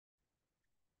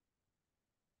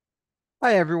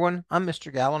Hi, everyone. I'm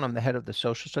Mr. Gallen. I'm the head of the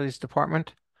Social Studies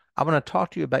Department. I want to talk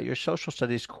to you about your Social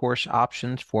Studies course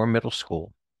options for middle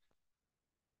school.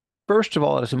 First of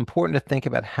all, it is important to think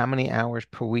about how many hours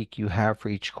per week you have for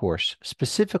each course,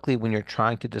 specifically when you're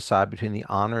trying to decide between the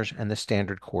honors and the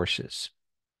standard courses.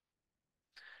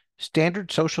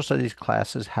 Standard social studies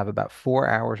classes have about 4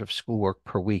 hours of schoolwork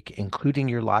per week, including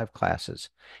your live classes,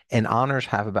 and honors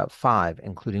have about 5,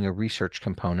 including a research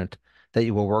component that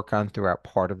you will work on throughout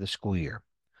part of the school year.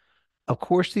 Of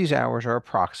course, these hours are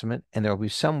approximate, and there will be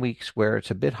some weeks where it's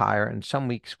a bit higher and some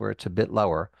weeks where it's a bit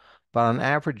lower, but on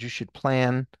average, you should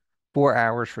plan 4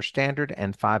 hours for standard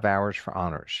and 5 hours for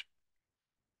honors.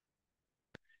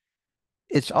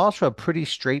 It's also a pretty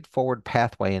straightforward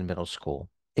pathway in middle school.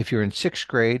 If you're in sixth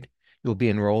grade, you'll be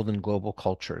enrolled in global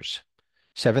cultures.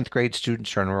 Seventh grade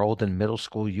students are enrolled in middle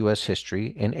school U.S.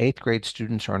 history, and eighth grade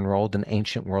students are enrolled in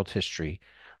ancient world history,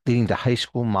 leading to high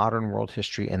school modern world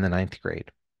history in the ninth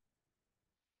grade.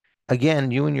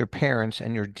 Again, you and your parents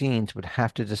and your deans would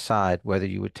have to decide whether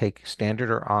you would take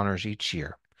standard or honors each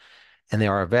year. And they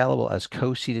are available as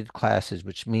co-seated classes,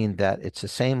 which mean that it's the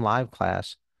same live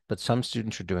class, but some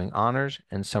students are doing honors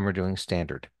and some are doing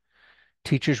standard.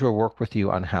 Teachers will work with you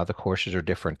on how the courses are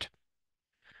different.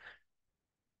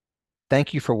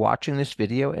 Thank you for watching this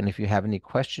video, and if you have any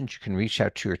questions, you can reach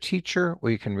out to your teacher or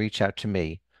you can reach out to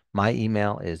me. My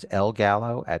email is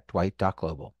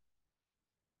lgallo@dwight.global.